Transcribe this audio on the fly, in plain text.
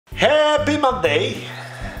Happy Monday!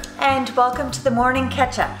 And welcome to the morning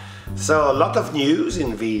catch-up. So a lot of news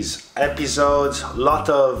in these episodes, a lot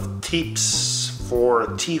of tips for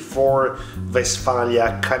T4,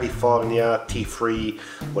 Westfalia, California, T3,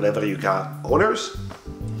 whatever you got, owners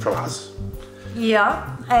from us.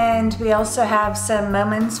 Yeah, and we also have some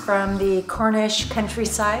moments from the Cornish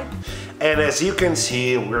countryside. And as you can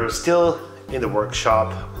see, we're still in the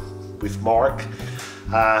workshop with Mork.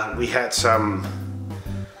 We had some...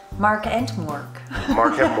 Mark and Mork.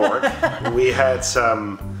 Mark and Mork. We had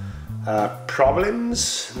some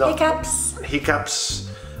problems.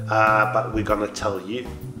 Hiccups. But we're gonna tell you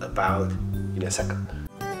about in a second.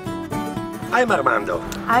 I'm Armando.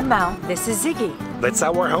 I'm Mal. This is Ziggy. That's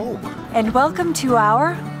our home. And welcome to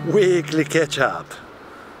our weekly catch-up.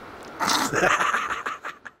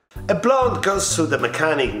 A blonde goes to the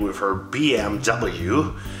mechanic with her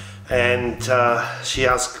BMW and she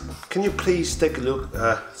asks, can you please take a look?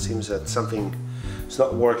 Seems that something is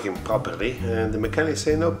not working properly. And the mechanic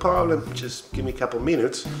says, no problem, just give me a couple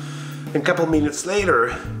minutes. And a couple minutes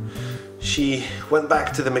later, she went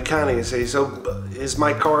back to the mechanic and says, so is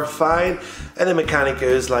my car fine? And the mechanic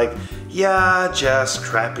goes like, yeah, just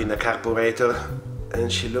crap in the carburetor.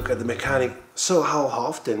 And she looked at the mechanic, so how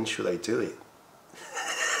often should I do it?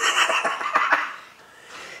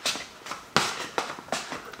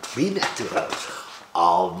 Be natural.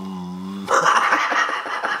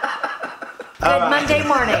 Good Monday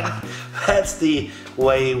morning. That's the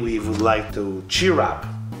way we would like to cheer up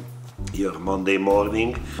your Monday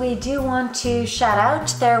morning. We do want to shout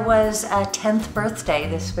out, there was a 10th birthday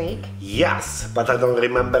this week. Yes, but I don't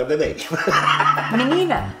remember the name.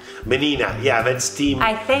 Menina. Menina, yeah, that's team.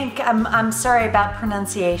 I think, I'm sorry about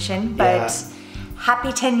pronunciation, but yeah.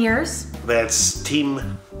 Happy 10 years. That's team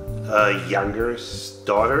Younger's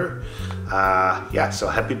daughter. Yeah, so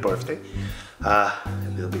happy birthday. A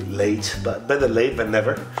little bit late, but better late than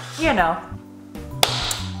never. You know.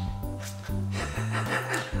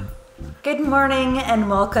 Good morning and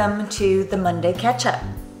welcome to the Monday catch-up.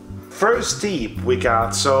 First tip we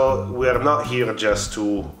got, so we're not here just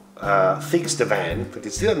to fix the van, but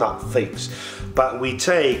it's still not fixed. But we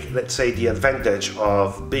take, let's say, the advantage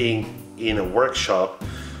of being in a workshop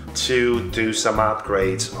to do some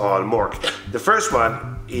upgrades on Mork. The first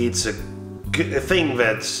one, it's a thing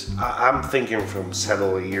that I'm thinking from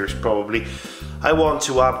several years probably. I want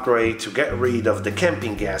to upgrade to get rid of the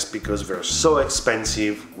camping gas because they're so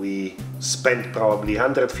expensive. We spent probably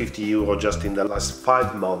 150 euro just in the last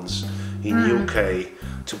 5 months in UK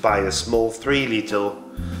to buy a small 3-liter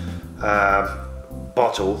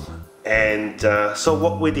bottle. And so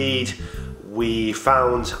what we did, we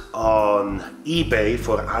found on eBay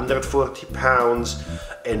for £140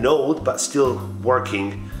 an old but still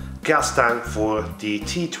working gas tank for the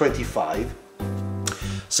T25.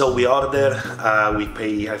 So we ordered, we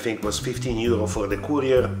pay, I think it was 15 euro for the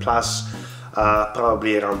courier plus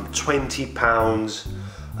probably around 20 pounds,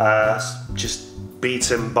 just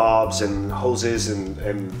bits and bobs and hoses and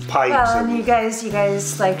pipes. Well, and you guys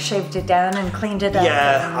like shaved it down and cleaned it up.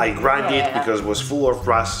 Yeah, I ground it because it was full of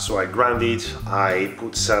rust, so I ground it. I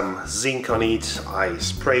put some zinc on it. I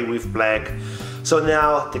spray with black. So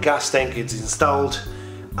now the gas tank is installed.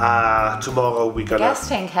 Tomorrow we're gonna... Gas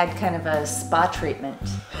tank had kind of a spa treatment.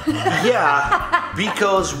 Yeah,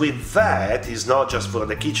 because with that, it's not just for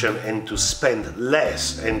the kitchen and to spend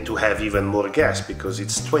less and to have even more gas because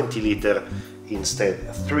it's 20 liter instead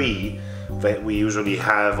of 3 that we usually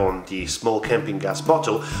have on the small camping gas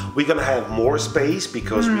bottle. We're gonna have more space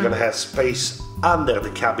because we're gonna have space under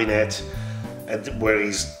the cabinet where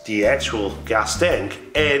is the actual gas tank,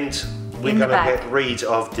 and we're gonna get rid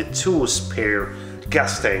of the 2 spare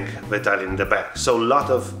gas tank that are in the back. So a lot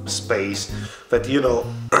of space that, you know,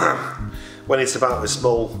 when it's about a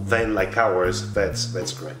small van like ours,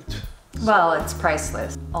 that's great. Well, it's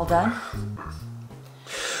priceless. All done?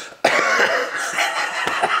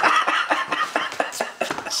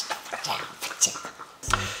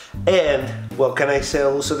 And what can I say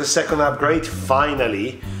also, the second upgrade,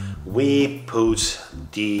 finally we put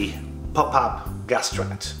the pop-up gas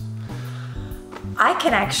strut. I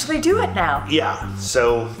can actually do it now. Yeah,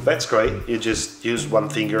 so that's great. You just use one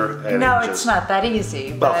finger and no, it's not that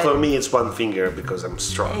easy. But for me it's one finger because I'm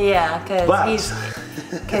strong. Yeah,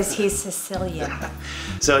 because he's Sicilian.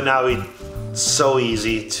 So now it's so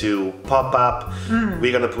easy to pop up.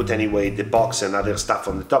 We're gonna put anyway the box and other stuff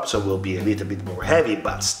on the top, so it will be a little bit more heavy,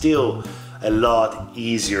 but still a lot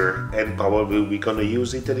easier, and probably we're gonna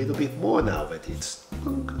use it a little bit more now that it's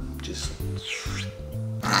just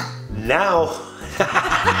now.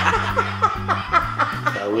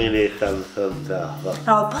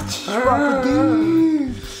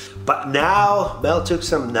 But now Mel took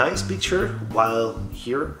some nice picture while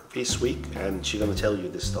here this week, and she's gonna tell you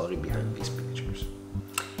the story behind these pictures.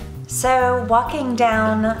 So walking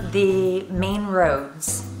down the main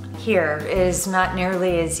roads here is not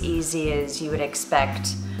nearly as easy as you would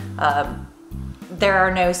expect. There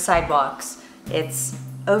are no sidewalks. It's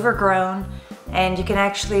overgrown, and you can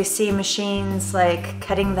actually see machines like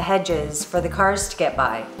cutting the hedges for the cars to get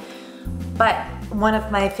by. But one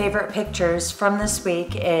of my favorite pictures from this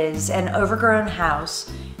week is an overgrown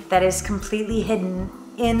house that is completely hidden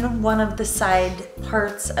in one of the side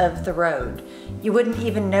parts of the road. You wouldn't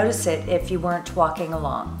even notice it if you weren't walking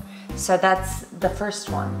along. So that's the first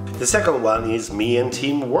one. The second one is me and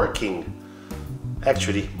Tim working.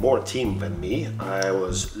 Actually, more Tim than me. I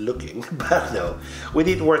was looking, but no. We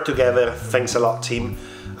did work together. Thanks a lot, Tim.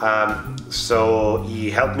 So he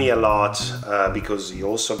helped me a lot because he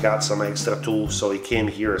also got some extra tools. So he came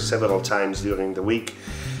here several times during the week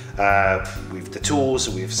with the tools,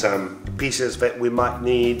 with some pieces that we might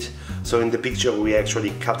need. So in the picture, we're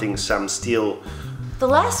actually cutting some steel. The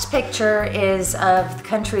last picture is of the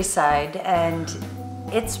countryside, and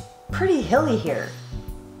it's pretty hilly here.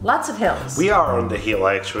 Lots of hills. We are on the hill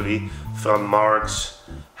actually from Mork's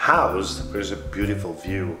house. There's a beautiful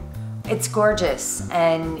view. It's gorgeous,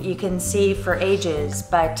 and you can see for ages,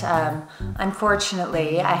 but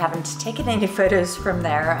unfortunately I haven't taken any photos from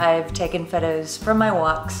there. I've taken photos from my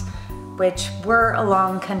walks, which were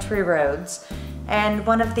along country roads. And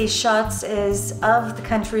one of these shots is of the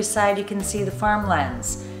countryside. You can see the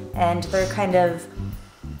farmlands, and they're kind of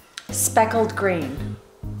speckled green.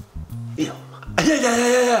 Ew.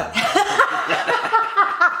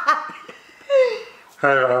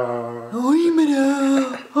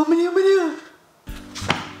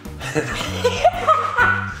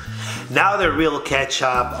 Now the real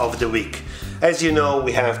catch-up of the week. As you know,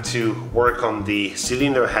 we have to work on the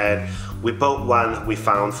cylinder head. We bought one we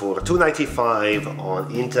found for $2.95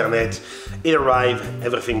 on internet. It arrived,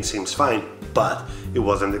 everything seems fine, but it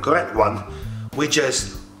wasn't the correct one. We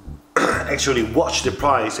just actually watched the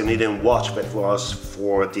price and didn't watch that was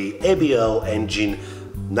for the ABL engine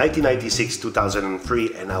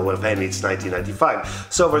 1996-2003, and our van it's 1995.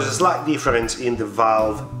 So there's a slight difference in the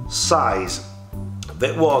valve size.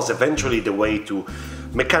 That was eventually the way to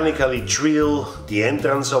mechanically drill the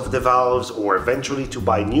entrance of the valves, or eventually to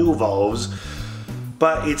buy new valves,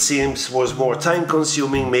 but it seems was more time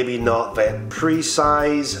consuming, maybe not that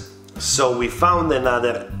precise. So we found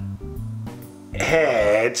another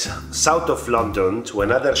head south of London to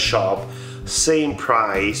another shop, same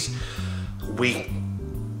price. We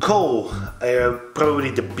call probably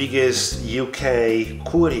the biggest UK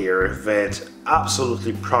courier that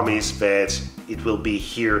absolutely promised that it will be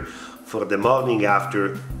here for the morning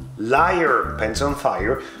after. Liar, pants on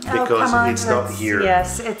fire, because it's not here.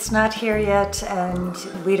 Yes, it's not here yet, and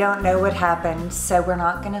we don't know what happened, so we're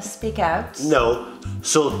not going to speak out. No,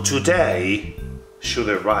 so today should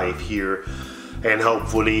arrive here, and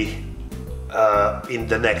hopefully in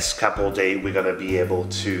the next couple of days we're gonna be able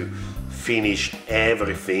to finish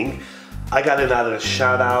everything. I got another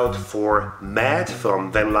shout out for Matt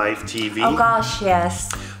from Vanlife TV. Oh gosh, yes.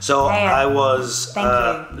 So Man. I was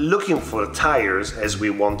looking for tires, as we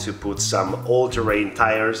want to put some All Terrain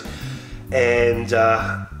Tires, and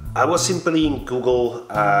I was simply in Google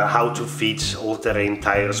how to fit All Terrain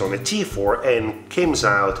Tires on a T4, and came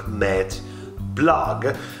out Matt's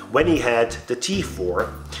blog when he had the T4,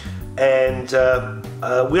 and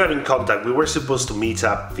we are in contact. We were supposed to meet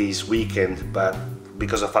up this weekend, but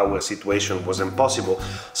because of our situation it wasn't possible.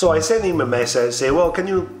 So I sent him a message, say, well, can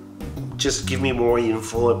you just give me more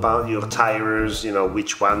info about your tires, you know,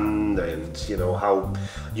 which one, and you know, how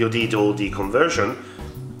you did all the conversion.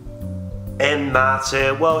 And Matt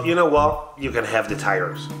said, well, you know what, you can have the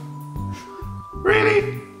tires.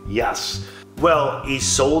 Really? Yes. Well, he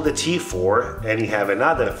sold the T4 and he have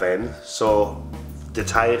another van, so the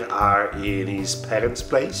tires are in his parents'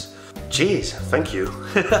 place. Jeez, thank you.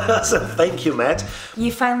 So thank you, Matt.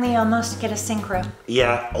 You finally almost get a Synchro.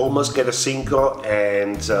 Yeah, almost get a Synchro,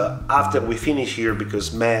 and after we finish here,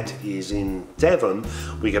 because Matt is in Devon,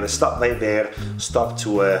 we're gonna stop right there, stop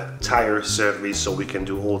to a tire service so we can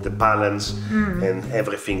do all the balance and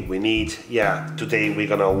everything we need. Yeah, today we're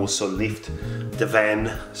gonna also lift the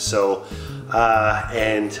van, so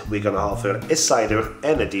and we're gonna offer a cider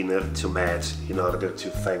and a dinner to Matt in order to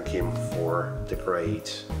thank him for the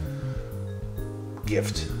great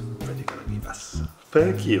gift that you're gonna give us.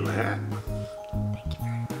 Thank you, huh? Thank you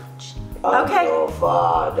very much. Okay. Oh,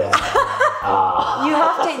 Father.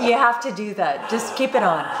 You have to do that. Just keep it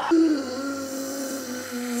on.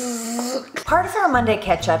 Part of our Monday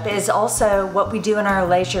catch-up is also what we do in our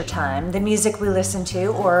leisure time, the music we listen to,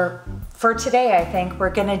 or for today I think we're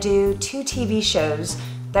gonna do 2 TV shows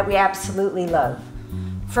that we absolutely love.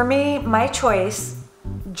 For me, my choice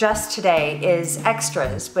just today is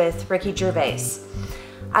Extras with Ricky Gervais.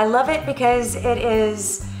 I love it because it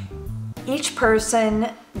is each person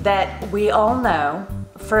that we all know.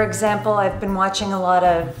 For example, I've been watching a lot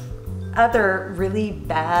of other really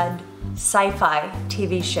bad sci-fi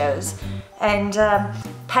TV shows, and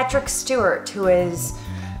Patrick Stewart, who is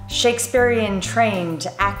Shakespearean trained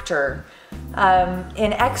actor,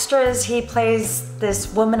 in Extras he plays this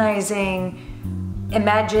womanizing,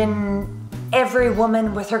 imagine every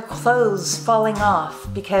woman with her clothes falling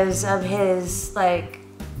off because of his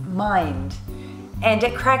mind, and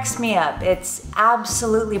it cracks me up. It's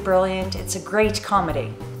absolutely brilliant. It's a great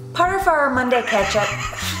comedy. Part of our Monday catch-up.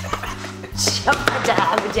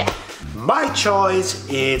 My choice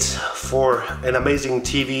is for an amazing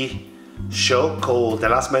TV show called The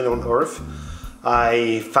Last Man on Earth.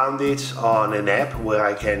 I found it on an app where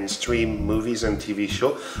I can stream movies and TV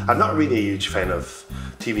show. I'm not really a huge fan of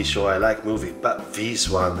TV show, I like movie, but this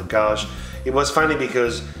one, gosh, it was funny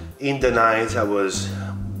because in the night I was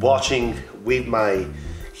watching with my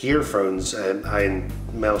earphones and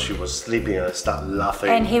Mel, she was sleeping and I started laughing.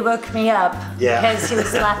 And he woke me up because he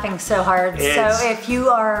was laughing so hard. So if you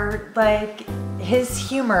are his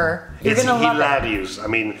humor, you're gonna love it. It's hilarious. I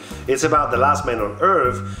mean, it's about the last man on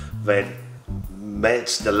Earth that met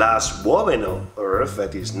the last woman on Earth.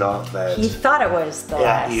 That is not that. He thought it was the last.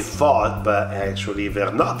 Yeah, he thought, but actually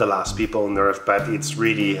they're not the last people on Earth. But it's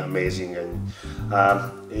really amazing, and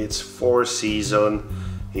it's 4 seasons.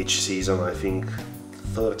 Each season, I think,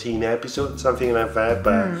 13 episodes, something like that.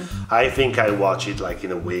 But I think I watched it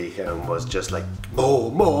in a week and was just like,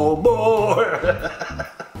 more.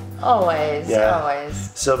 Always,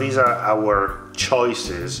 always. So these are our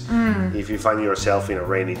choices. If you find yourself in a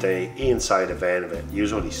rainy day inside a van that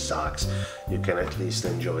usually sucks, you can at least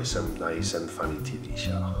enjoy some nice and funny TV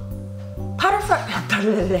show.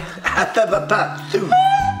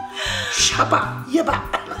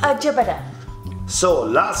 So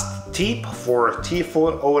last tip for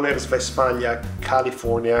T4 owners Westfalia,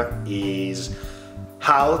 California is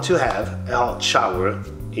how to have a hot shower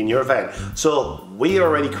in your van. So we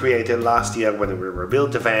already created last year when we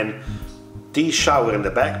rebuilt the van the shower in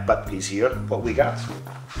the back, but this year what we got?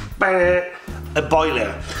 A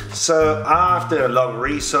boiler. So after a long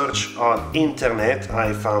research on internet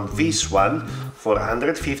I found this one for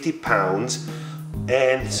 150 pounds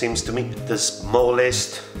and seems to me the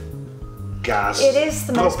smallest gas. It is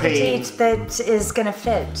the most petite that is gonna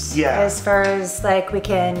fit. Yeah. As far as we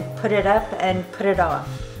can put it up and put it off.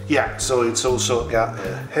 Yeah, so it's also got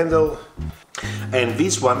a handle, and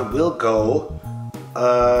this one will go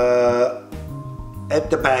at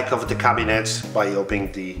the back of the cabinet by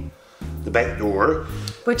opening the back door.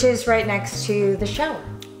 Which is right next to the shower.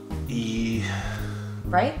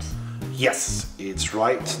 Right? Yes, it's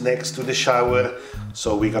right next to the shower,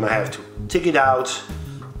 so we're gonna have to take it out.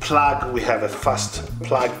 Plug, we have a fast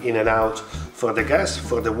plug in and out for the gas,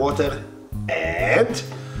 for the water, and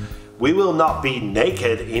we will not be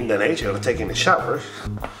naked in the nature taking a shower.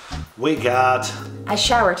 We got a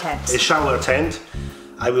shower tent. A shower tent.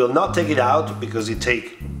 I will not take it out because it takes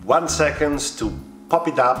 1 second to pop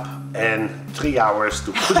it up and 3 hours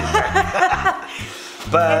to put it back.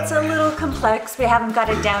 But it's a little complex. We haven't got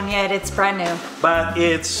it down yet. It's brand new. But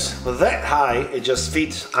it's that high. It just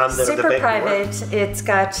fits under the super back private. door. It's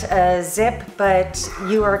got a zip, but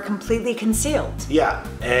you are completely concealed. Yeah,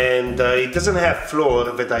 and it doesn't have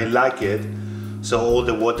floor, but I like it. So all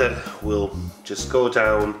the water will just go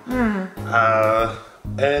down.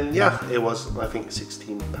 And yeah, it was, I think,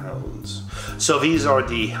 16 pounds. So these are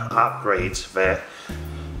the upgrades that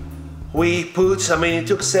we put. I mean, it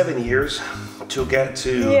took 7 years to get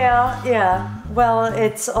to. Yeah. Well,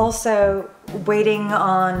 it's also waiting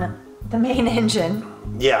on the main engine.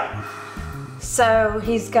 Yeah. So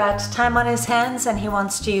he's got time on his hands and he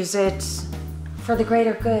wants to use it for the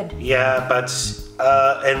greater good. Yeah, but,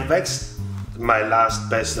 and that's my last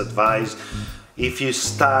best advice. If you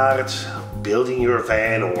start building your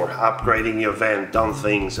van or upgrading your van, don't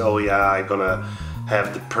think, oh yeah, I'm gonna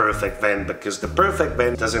have the perfect van, because the perfect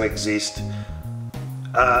van doesn't exist.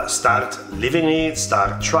 Start living it,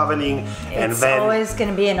 start traveling, and then it's always going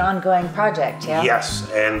to be an ongoing project. Yeah. Yes,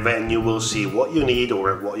 and then you will see what you need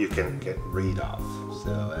or what you can get rid of.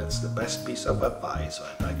 So that's the best piece of advice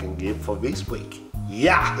that I can give for this week.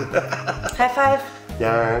 Yeah. High five.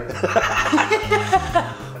 Yeah.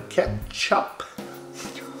 Ketchup.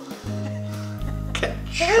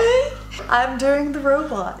 Ketchup. I'm doing the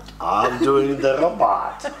robot. I'm doing the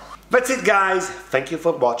robot. That's it, guys. Thank you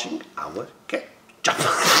for watching our ketchup.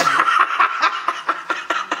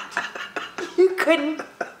 You couldn't.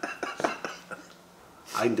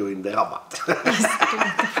 I'm doing the robot. He's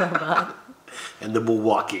doing the robot. And the bull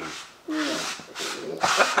walking.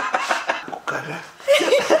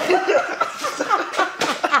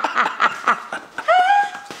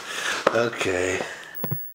 Okay.